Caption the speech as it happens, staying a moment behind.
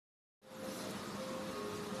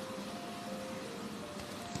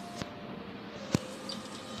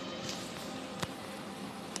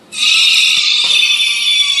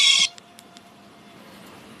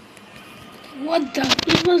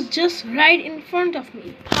It was just right in front of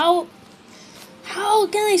me. How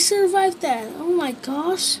can I survive that? Oh my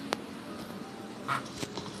gosh.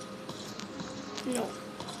 No.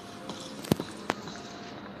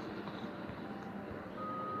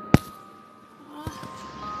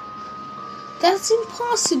 That's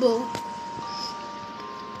impossible.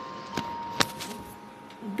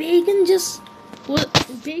 Bacon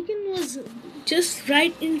was just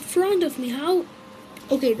right in front of me. How?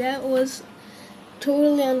 Okay, that was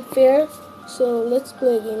totally unfair. So let's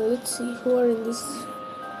play again. Let's see who are in this.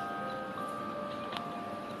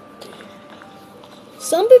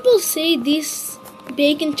 Some people say this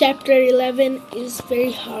Bakon chapter 11 is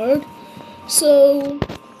very hard. So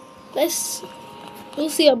we'll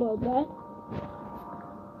see about that.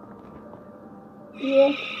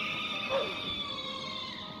 Yeah.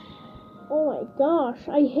 Oh my gosh,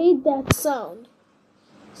 I hate that sound.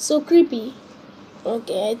 So creepy.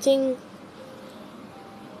 Okay, I think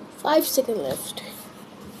 5 seconds left.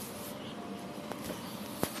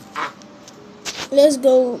 Let's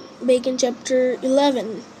go. Bakon chapter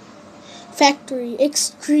 11. Factory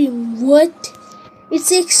extreme. What?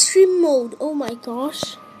 It's extreme mode. Oh my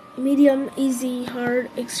gosh. Medium, easy, hard,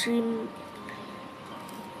 extreme.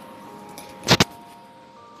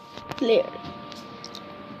 Player.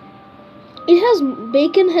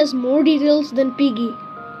 Bacon has more details than Piggy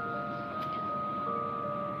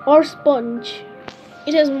or Sponge.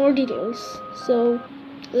 It has more details. So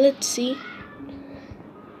let's see.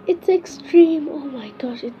 It's extreme. Oh my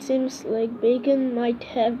gosh, it seems like Bacon might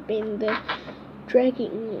have been the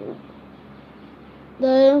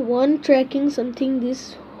one tracking something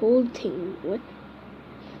this whole thing. What?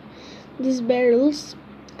 These barrels,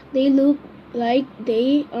 they look like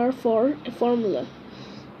they are for a formula.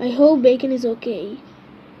 I hope Bacon is okay.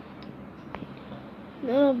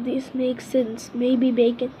 None of this makes sense. Maybe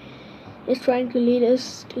Bacon is trying to lead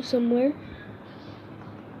us to somewhere.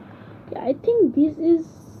 Yeah, I think this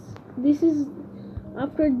is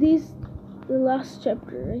after this the last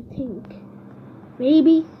chapter, I think.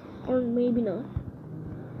 Maybe or maybe not.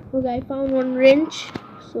 Okay, I found one wrench,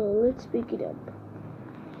 so let's pick it up.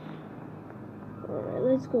 Alright,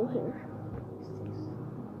 let's go here.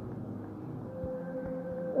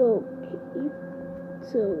 Okay,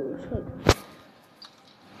 so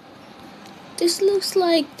this looks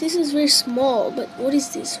like this is very small, but what is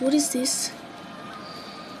this? What is this?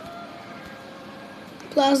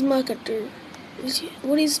 Plasma cutter.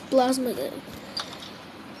 What is plasma cutter?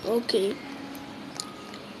 Okay.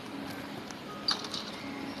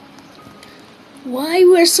 Why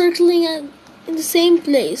we're circling in the same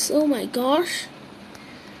place? Oh my gosh.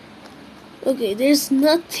 Okay, there's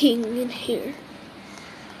nothing in here.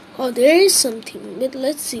 Oh, there is something, but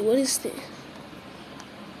let's see. What is there?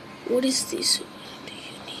 What is this? What do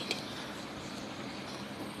you need?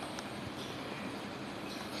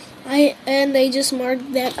 I just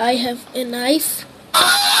marked that I have a knife.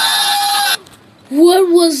 What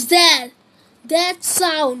was that? That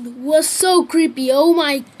sound was so creepy. Oh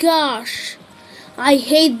my gosh. I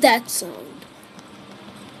hate that sound.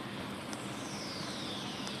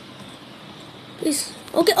 Please.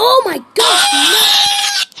 Okay. Oh my gosh.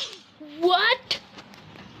 No. What?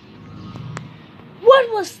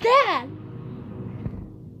 What was that?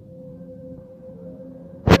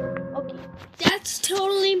 Okay. That's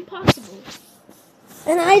totally impossible.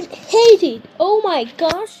 And I hate it. Oh my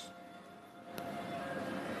gosh.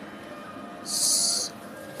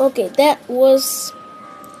 Okay, that was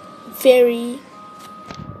very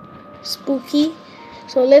spooky.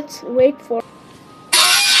 So let's wait for.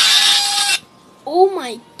 Oh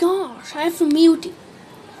my gosh, I have to mute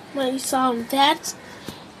my sound. That's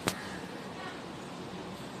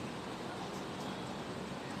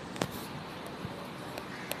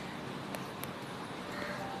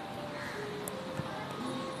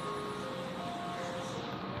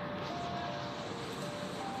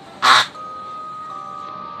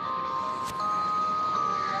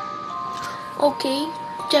okay.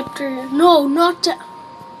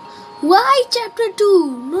 Why chapter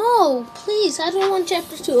 2? No, please, I don't want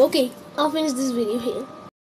chapter 2. Okay, I'll finish this video here.